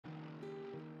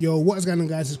Yo, what is going on,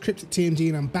 guys? It's Cryptic TMG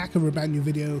and I'm back with a brand new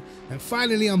video. And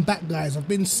finally I'm back, guys. I've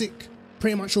been sick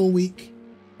pretty much all week.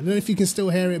 I don't know if you can still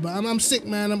hear it, but I'm sick,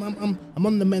 man. I'm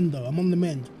on the mend though. I'm on the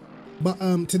mend. But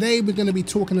today we're going to be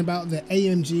talking about the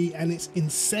AMG and its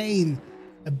insane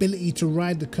ability to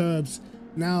ride the curbs.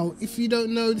 Now, if you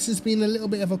don't know, this has been a little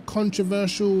bit of a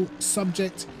controversial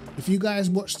subject. If you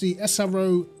guys watched the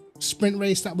SRO sprint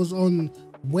race that was on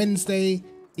Wednesday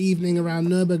evening around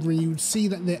Nürburgring, you would see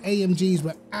that the AMGs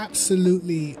were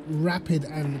absolutely rapid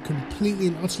and completely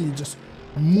and utterly just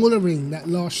mullering that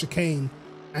last chicane.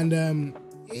 And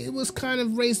it was kind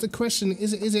of raised the question,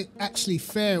 is it actually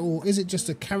fair, or is it just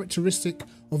a characteristic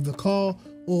of the car,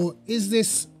 or is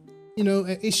this, you know,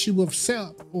 an issue of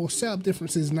setup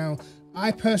differences? Now,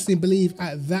 I personally believe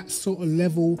at that sort of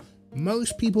level,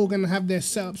 most people are going to have their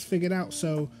setups figured out.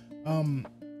 So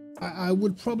I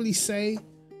would probably say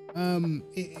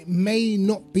it may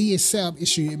not be a setup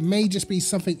issue. It may just be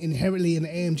something inherently in the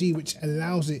AMG which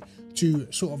allows it to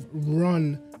sort of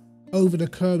run over the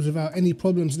curbs without any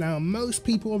problems. Now, most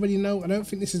people already know, I don't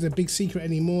think this is a big secret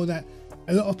anymore, that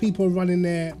a lot of people are running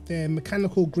their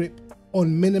mechanical grip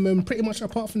on minimum, pretty much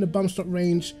apart from the bump stop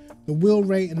range, the wheel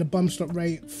rate and the bump stop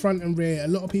rate, front and rear. A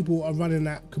lot of people are running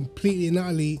that completely and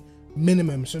utterly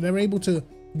minimum, so they're able to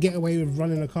get away with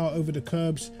running a car over the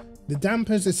curbs. The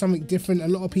dampers is something different. A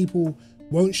lot of people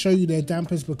won't show you their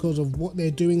dampers because of what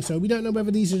they're doing, so we don't know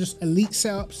whether these are just elite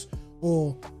setups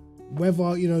or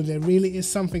whether, you know, there really is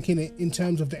something in it in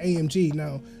terms of the AMG.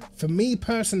 Now, for me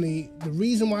personally, the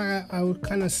reason why I would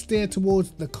kind of steer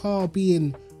towards the car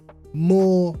being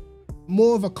more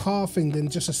of a car thing than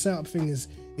just a setup thing is,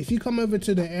 if you come over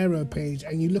to the aero page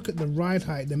and you look at the ride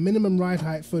height, the minimum ride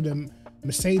height for the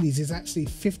Mercedes is actually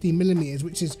 50 millimeters,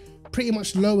 which is pretty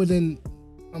much lower than,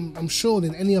 I'm sure,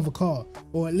 than any other car,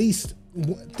 or at least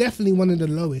definitely one of the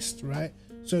lowest, right?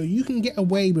 So you can get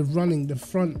away with running the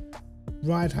front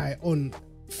ride height on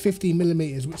 50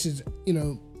 millimeters, which is, you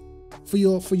know, for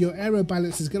your aero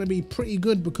balance is going to be pretty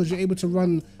good, because you're able to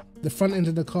run the front end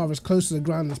of the car as close to the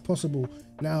ground as possible.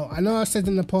 Now, I know I've said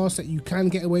in the past that you can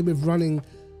get away with running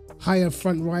higher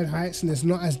front ride heights and it's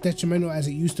not as detrimental as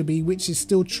it used to be, which is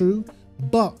still true,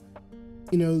 but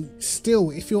you know, still,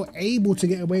 if you're able to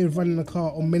get away with running a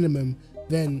car on minimum,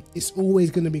 then it's always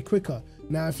going to be quicker.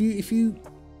 Now, if you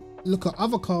look at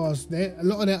other cars, a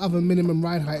lot of their other minimum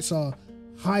ride heights are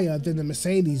higher than the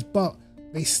Mercedes, but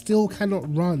they still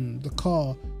cannot run the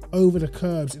car over the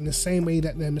curbs in the same way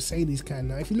that the Mercedes can.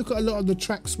 Now, if you look at a lot of the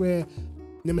tracks where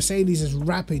the Mercedes is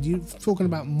rapid, you're talking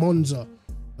about Monza,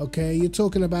 okay? You're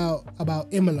talking about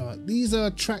Imola. These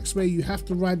are tracks where you have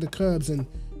to ride the curbs, and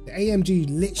the AMG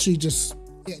literally just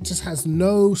has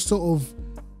no sort of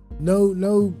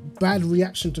no bad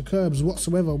reaction to curbs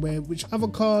whatsoever, which other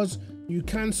cars you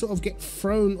can sort of get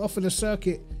thrown off of the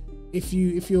circuit if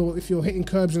you're hitting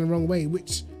curbs in the wrong way,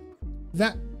 which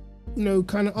that, you know,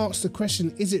 kind of asks the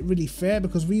question, is it really fair?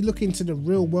 Because we look into the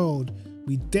real world,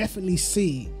 we definitely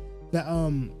see that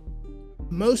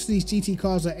most of these GT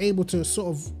cars are able to sort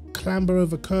of clamber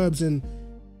over curbs, and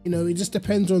you know, it just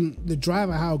depends on the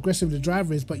driver, how aggressive the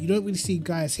driver is, but you don't really see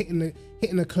guys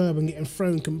hitting a curb and getting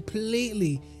thrown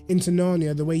completely into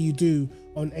Narnia the way you do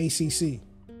on ACC.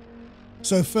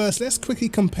 So first, let's quickly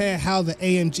compare how the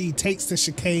AMG takes the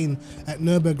chicane at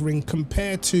Nürburgring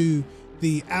compared to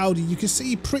the Audi. You can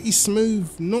see pretty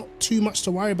smooth, not too much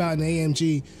to worry about in the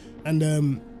AMG,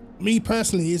 and me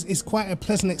personally, it's quite a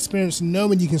pleasant experience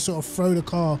knowing you can sort of throw the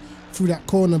car through that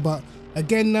corner. But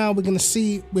again, now we're going to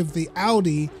see with the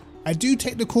Audi, I do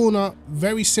take the corner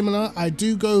very similar. I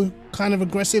do go kind of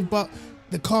aggressive, but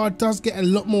the car does get a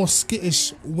lot more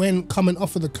skittish when coming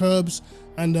off of the curbs.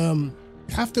 And you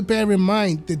have to bear in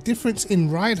mind the difference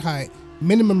in ride height,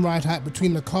 minimum ride height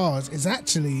between the cars is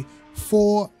actually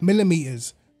 4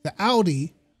 millimeters. The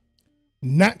Audi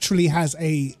naturally has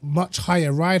a much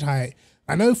higher ride height.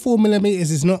 I know 4 millimeters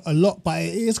is not a lot, but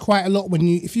it is quite a lot.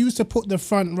 If you was to put the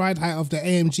front ride height of the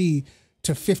AMG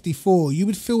to 54, you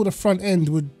would feel the front end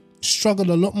would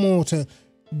struggle a lot more to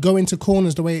go into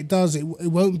corners the way it does. It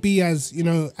won't be as, you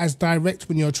know, as direct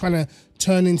when you're trying to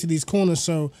turn into these corners.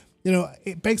 So, you know,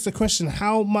 it begs the question,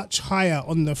 how much higher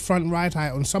on the front ride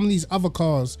height on some of these other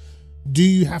cars do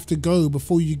you have to go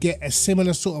before you get a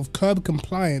similar sort of curb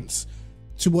compliance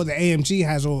to what the AMG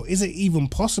has, or is it even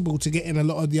possible to get in a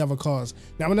lot of the other cars?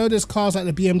 Now, I know there's cars like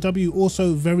the BMW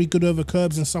also very good over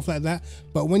curbs and stuff like that,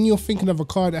 but when you're thinking of a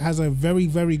car that has a very,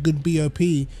 very good BOP,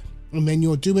 and then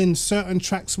you're doing certain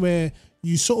tracks where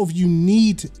you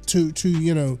need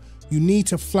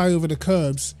to fly over the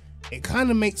curbs, it kind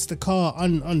of makes the car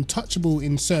untouchable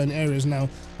in certain areas. Now,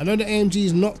 I know the AMG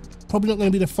is probably not going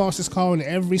to be the fastest car on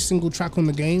every single track on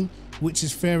the game, which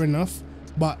is fair enough,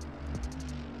 but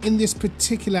in this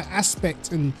particular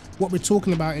aspect and what we're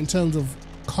talking about in terms of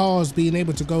cars being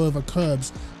able to go over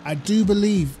curbs, I do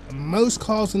believe most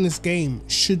cars in this game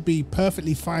should be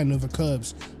perfectly fine over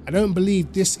curbs. I don't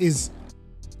believe this is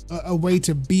a way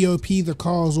to BOP the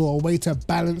cars or a way to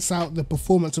balance out the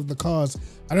performance of the cars.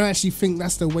 I don't actually think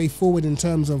that's the way forward in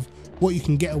terms of what you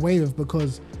can get away with,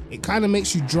 because it kind of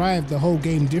makes you drive the whole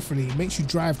game differently. It makes you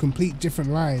drive complete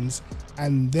different lines,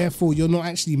 and therefore you're not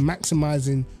actually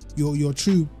maximizing your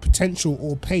true potential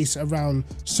or pace around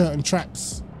certain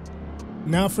tracks.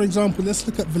 Now, for example, let's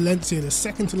look at Valencia, the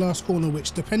second to last corner,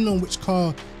 which depending on which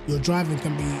car you're driving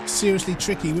can be seriously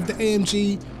tricky. With the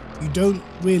AMG, you don't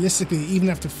realistically even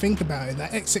have to think about it.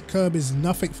 That exit curb is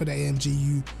nothing for the AMG.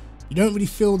 You don't really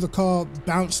feel the car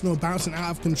bouncing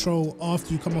out of control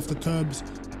after you come off the curbs.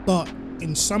 But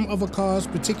in some other cars,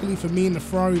 particularly for me in the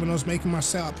Ferrari when I was making my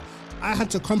setup, I had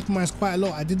to compromise quite a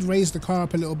lot. I did raise the car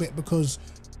up a little bit because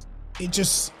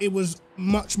it was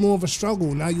much more of a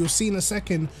struggle. Now you'll see in a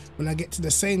second when I get to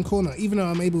the same corner, even though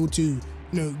I'm able to,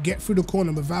 get through the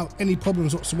corner without any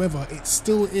problems whatsoever, it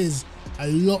still is a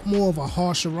lot more of a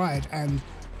harsher ride. And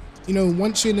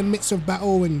once you're in the midst of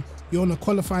battle and you're on a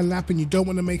qualifying lap and you don't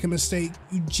want to make a mistake,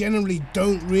 you generally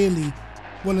don't really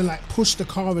want to push the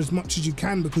car as much as you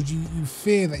can, because you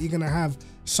fear that you're going to have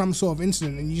some sort of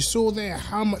incident. And you saw there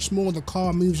how much more the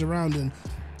car moves around, and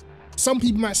some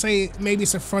people might say maybe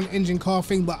it's a front engine car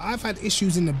thing, but I've had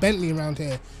issues in the Bentley around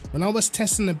here. When I was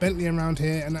testing the Bentley around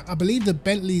here, and I believe the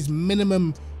Bentley's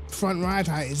minimum front ride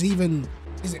height is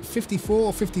it 54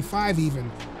 or 55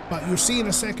 even? But you'll see in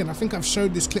a second, I think I've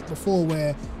showed this clip before,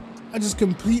 where I just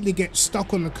completely get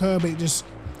stuck on the curb.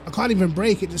 I can't even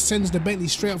brake. It just sends the Bentley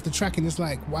straight off the track, and it's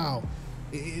like, wow,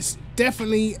 it's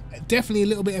definitely a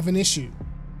little bit of an issue.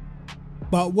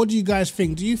 But what do you guys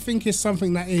think? Do you think it's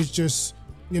something that is just,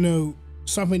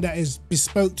 something that is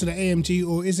bespoke to the AMG,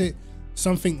 or is it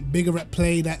something bigger at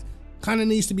play that kind of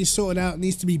needs to be sorted out,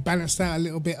 needs to be balanced out a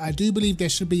little bit? I do believe there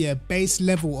should be a base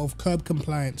level of curb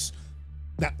compliance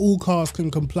that all cars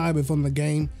can comply with on the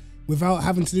game without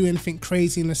having to do anything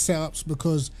crazy in the setups,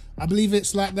 because I believe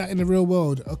it's like that in the real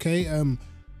world. Okay,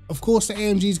 of course the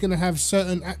AMG is going to have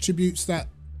certain attributes that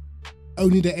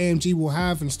only the AMG will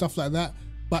have and stuff like that,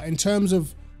 but in terms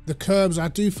of the curbs, I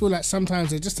do feel like sometimes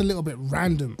they're just a little bit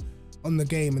random on the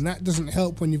game, and that doesn't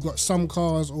help when you've got some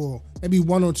cars, or maybe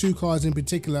one or two cars in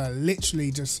particular,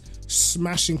 literally just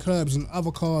smashing curbs, and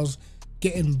other cars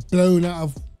getting blown out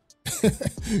of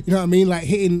you know what I mean, like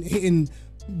hitting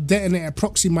detonator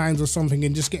proxy mines or something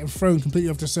and just getting thrown completely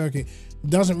off the circuit.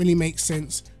 Doesn't really make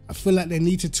sense. I feel like they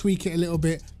need to tweak it a little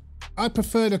bit. I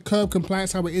prefer the curb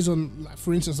compliance how it is on,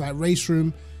 for instance, like Race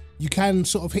Room. You can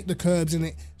sort of hit the curbs and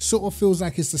it sort of feels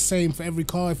like it's the same for every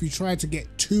car. If you try to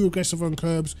get too aggressive on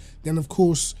curbs, then of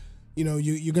course,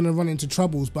 you're going to run into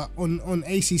troubles. But on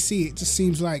ACC, it just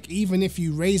seems like even if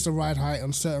you raise the ride height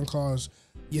on certain cars,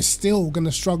 you're still going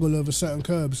to struggle over certain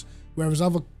curbs. Whereas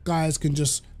other guys can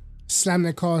just slam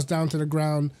their cars down to the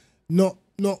ground, not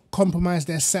compromise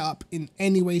their setup in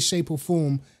any way, shape or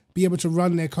form, be able to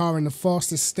run their car in the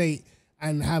fastest state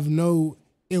and have no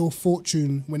ill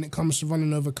fortune when it comes to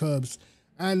running over curbs.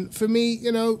 And for me,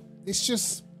 it's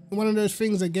just one of those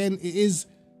things. Again,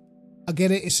 I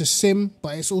get it, it's a sim,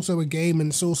 but it's also a game,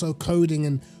 and it's also coding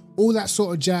and all that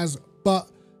sort of jazz.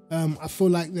 But I feel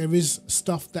like there is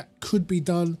stuff that could be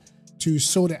done to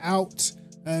sort it out.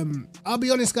 I'll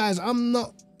be honest, guys, I'm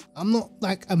not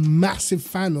like a massive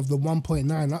fan of the 1.9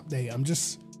 update.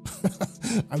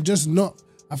 I'm just not.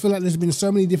 I feel like there's been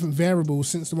so many different variables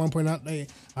since the 1.9 update.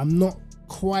 I'm not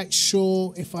quite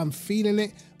sure if I'm feeling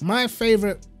it. My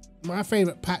favorite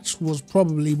patch was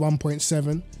probably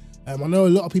 1.7. I know a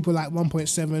lot of people like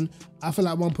 1.7. I feel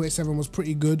like 1.7 was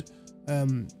pretty good.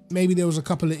 Maybe there was a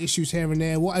couple of issues here and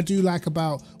there. What I do like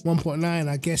about 1.9,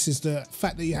 I guess, is the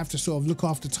fact that you have to sort of look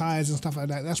after tires and stuff like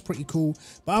that. That's pretty cool.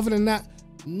 But other than that,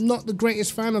 not the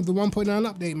greatest fan of the 1.9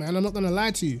 update, man. I'm not gonna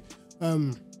lie to you.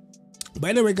 But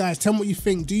anyway, guys, tell me what you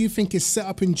think. Do you think it's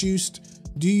setup induced?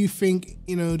 Do you think,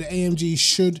 the AMG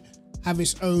should have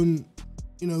its own,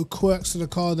 quirks to the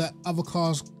car that other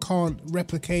cars can't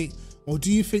replicate? Or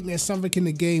do you think there's something in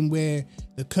the game where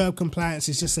the curb compliance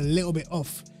is just a little bit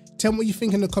off? Tell me what you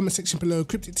think in the comment section below.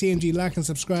 Cryptic TMG, like and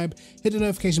subscribe. Hit the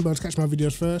notification bell to catch my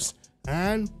videos first.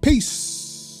 And peace.